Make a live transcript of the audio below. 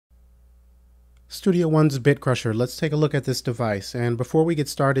Studio One's Bit Crusher. Let's take a look at this device. And before we get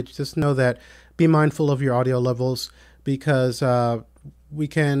started, just know that be mindful of your audio levels because we're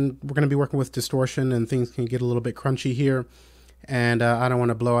going to be working with distortion and things can get a little bit crunchy here. And I don't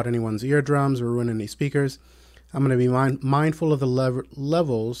want to blow out anyone's eardrums or ruin any speakers. I'm going to be mindful of the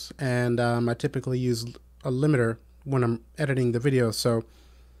levels, and I typically use a limiter when I'm editing the video. So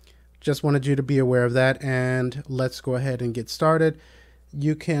just wanted you to be aware of that, and let's go ahead and get started.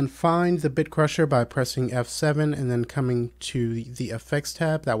 You can find the Bit Crusher by pressing F7 and then coming to the Effects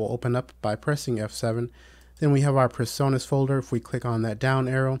tab. That will open up by pressing F7. Then we have our Personas folder. If we click on that down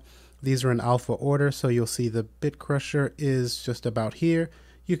arrow, these are in alpha order, so you'll see the Bit Crusher is just about here.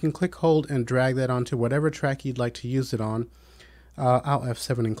 You can click, hold, and drag that onto whatever track you'd like to use it on. I'll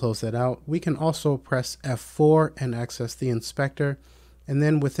F7 and close that out. We can also press F4 and access the inspector. And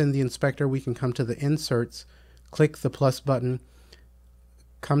then within the inspector, we can come to the Inserts, click the plus button,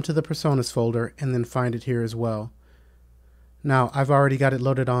 come to the Personas folder, and then find it here as well. Now, I've already got it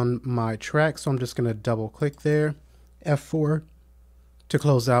loaded on my track, so I'm just going to double click there, F4 to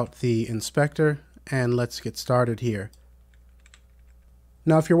close out the inspector, and let's get started here.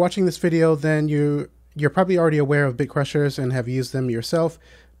 Now, if you're watching this video, then you're probably already aware of Bit Crushers and have used them yourself,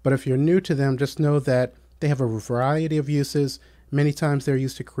 but if you're new to them, just know that they have a variety of uses. Many times they're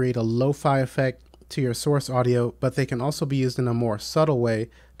used to create a lo-fi effect to your source audio, but they can also be used in a more subtle way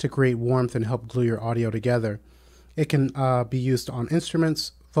to create warmth and help glue your audio together. It can be used on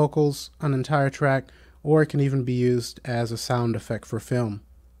instruments, vocals, an entire track, or it can even be used as a sound effect for film.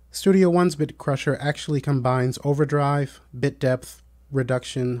 Studio One's Bit Crusher actually combines overdrive, bit depth,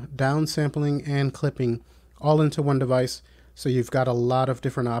 reduction, downsampling, and clipping all into one device, so you've got a lot of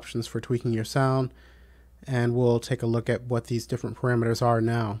different options for tweaking your sound, and we'll take a look at what these different parameters are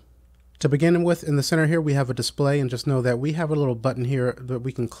now. To begin with, in the center here we have a display, and just know that we have a little button here that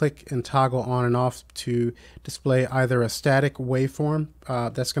we can click and toggle on and off to display either a static waveform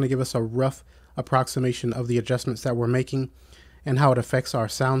that's going to give us a rough approximation of the adjustments that we're making and how it affects our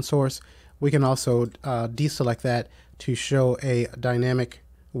sound source. We can also deselect that to show a dynamic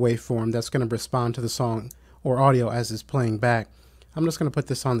waveform that's going to respond to the song or audio as it's playing back. I'm just going to put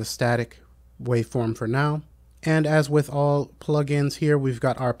this on the static waveform for now. And as with all plugins here, we've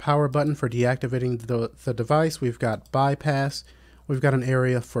got our power button for deactivating the device. We've got bypass. We've got an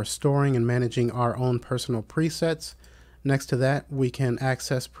area for storing and managing our own personal presets. Next to that, we can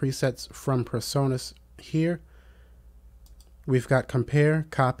access presets from Personas here. We've got compare,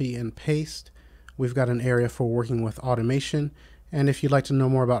 copy, and paste. We've got an area for working with automation. And if you'd like to know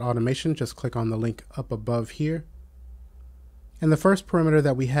more about automation, just click on the link up above here. And the first parameter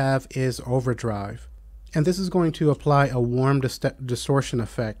that we have is Overdrive. And this is going to apply a warm distortion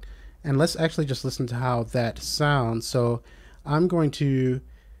effect. And let's actually just listen to how that sounds. So I'm going to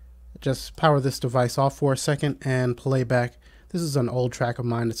just power this device off for a second and play back. This is an old track of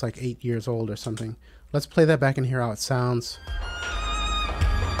mine. It's like 8 years old or something. Let's play that back and hear how it sounds.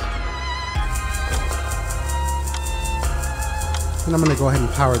 And I'm going to go ahead and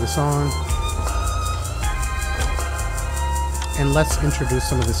power this on. And let's introduce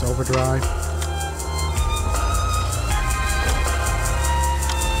some of this overdrive.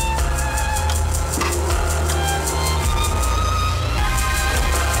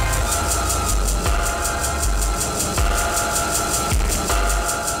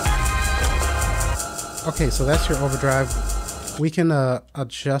 Okay, so that's your overdrive. We can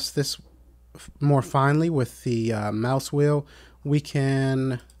adjust this more finely with the mouse wheel. We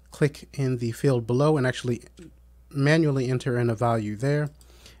can click in the field below and actually manually enter in a value there.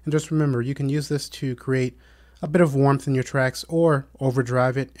 And just remember, you can use this to create a bit of warmth in your tracks or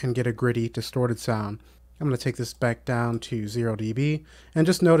overdrive it and get a gritty, distorted sound. I'm going to take this back down to 0 dB. And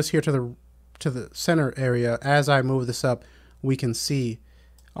just notice here to the center area, as I move this up, we can see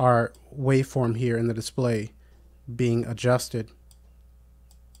our waveform here in the display being adjusted.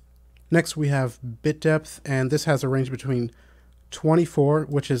 Next we have bit depth, and this has a range between 24,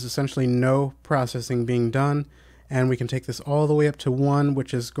 which is essentially no processing being done, and we can take this all the way up to 1,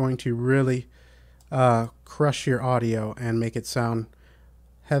 which is going to really crush your audio and make it sound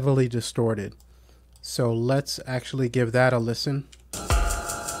heavily distorted. So let's actually give that a listen.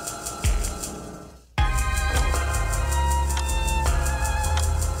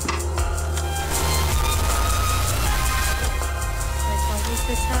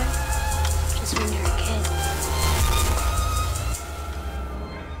 This high? Just when you're a kid.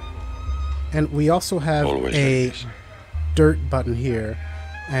 And we also have a dirt button here,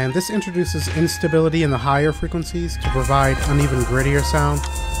 and this introduces instability in the higher frequencies to provide uneven, grittier sound.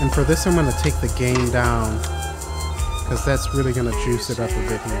 And for this I'm going to take the gain down because that's really going to juice it up a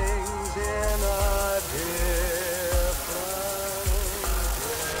bit here.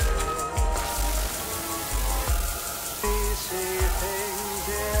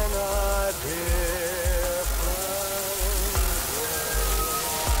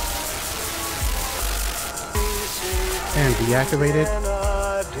 and deactivate it.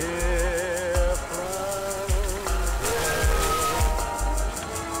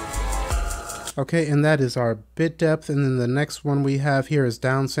 Okay, and that is our bit depth. And then the next one we have here is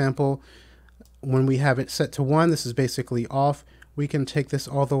downsample. When we have it set to 1, this is basically off. We can take this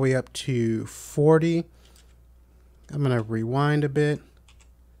all the way up to 40. I'm going to rewind a bit.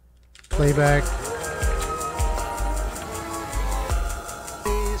 Playback.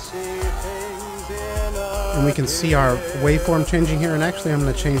 And we can see our waveform changing here. And actually, I'm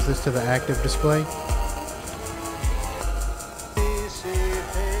going to change this to the active display.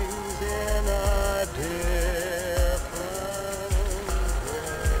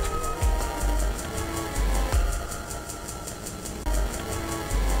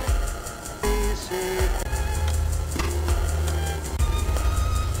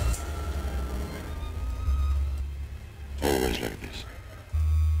 Always like this.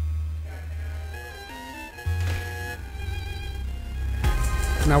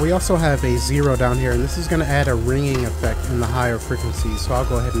 Now we also have a 0 down here, and this is going to add a ringing effect in the higher frequencies, so I'll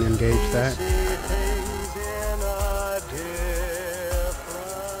go ahead and engage that.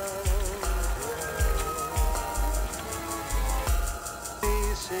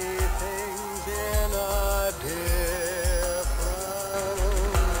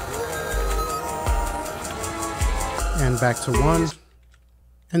 And back to 1.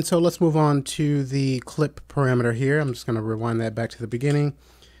 And so let's move on to the clip parameter here. I'm just going to rewind that back to the beginning.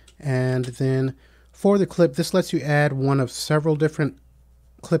 And then for the clip, this lets you add one of several different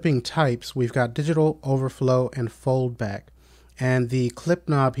clipping types. We've got digital, overflow, and fold back. And the clip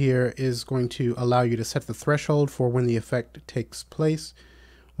knob here is going to allow you to set the threshold for when the effect takes place.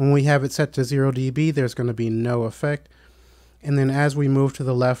 When we have it set to 0 dB, there's going to be no effect. And then as we move to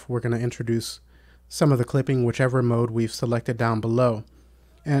the left, we're going to introduce some of the clipping, whichever mode we've selected down below.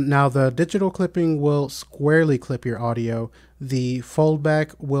 And now the digital clipping will squarely clip your audio. The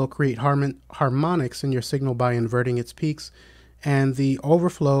foldback will create harmonics in your signal by inverting its peaks. And the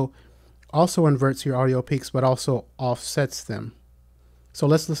overflow also inverts your audio peaks, but also offsets them. So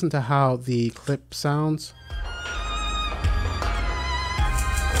let's listen to how the clip sounds.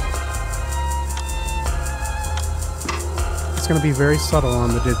 It's going to be very subtle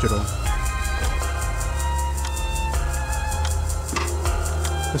on the digital.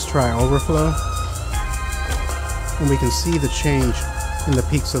 Let's try overflow, and we can see the change in the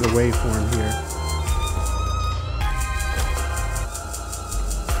peaks of the waveform here.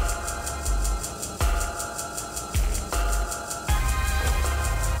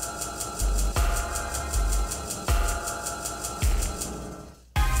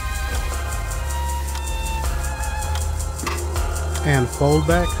 And fold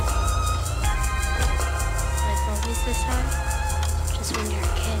back. Life always this hard? Just when you're a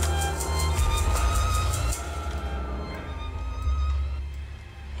kid.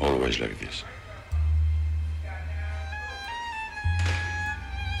 Always like this.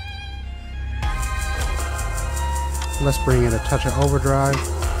 Let's bring in a touch of overdrive.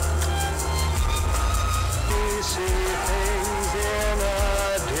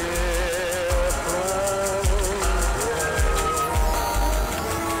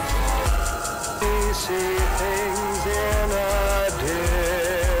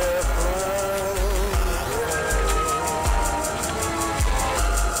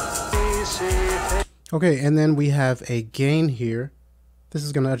 Okay, and then we have a gain here. This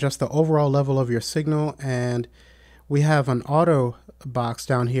is going to adjust the overall level of your signal, and we have an auto box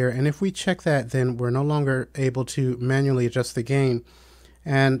down here, and if we check that, then we're no longer able to manually adjust the gain,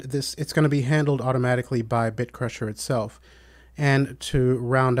 and it's going to be handled automatically by BitCrusher itself. And to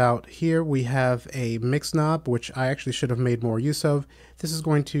round out here, we have a mix knob, which I actually should have made more use of. This is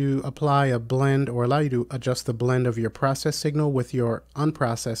going to apply a blend, or allow you to adjust the blend of your processed signal with your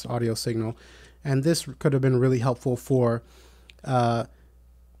unprocessed audio signal. And this could have been really helpful for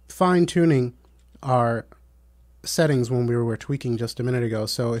fine-tuning our settings when we were tweaking just a minute ago.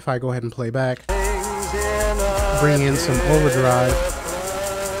 So if I go ahead and play back, bring in some overdrive,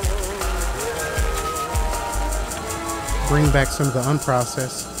 bring back some of the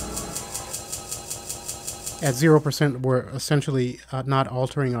unprocessed. At 0%, we're essentially not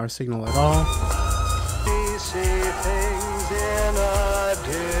altering our signal at all.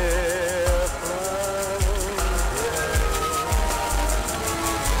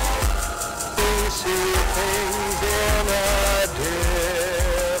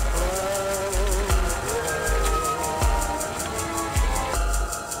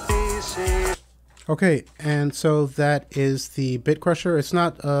 Okay, and so that is the BitCrusher. It's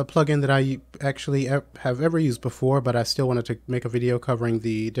not a plugin that I actually have ever used before, but I still wanted to make a video covering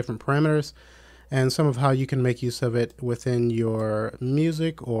the different parameters. and some of how you can make use of it within your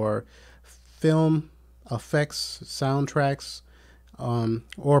music or film effects, soundtracks,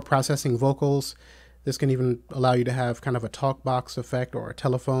 or processing vocals. This can even allow you to have kind of a talk box effect or a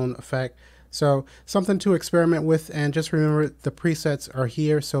telephone effect. So something to experiment with, and just remember the presets are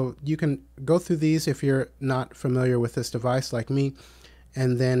here, so you can go through these if you're not familiar with this device like me,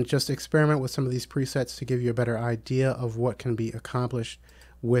 and then just experiment with some of these presets to give you a better idea of what can be accomplished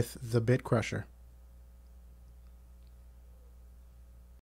with the Bit Crusher.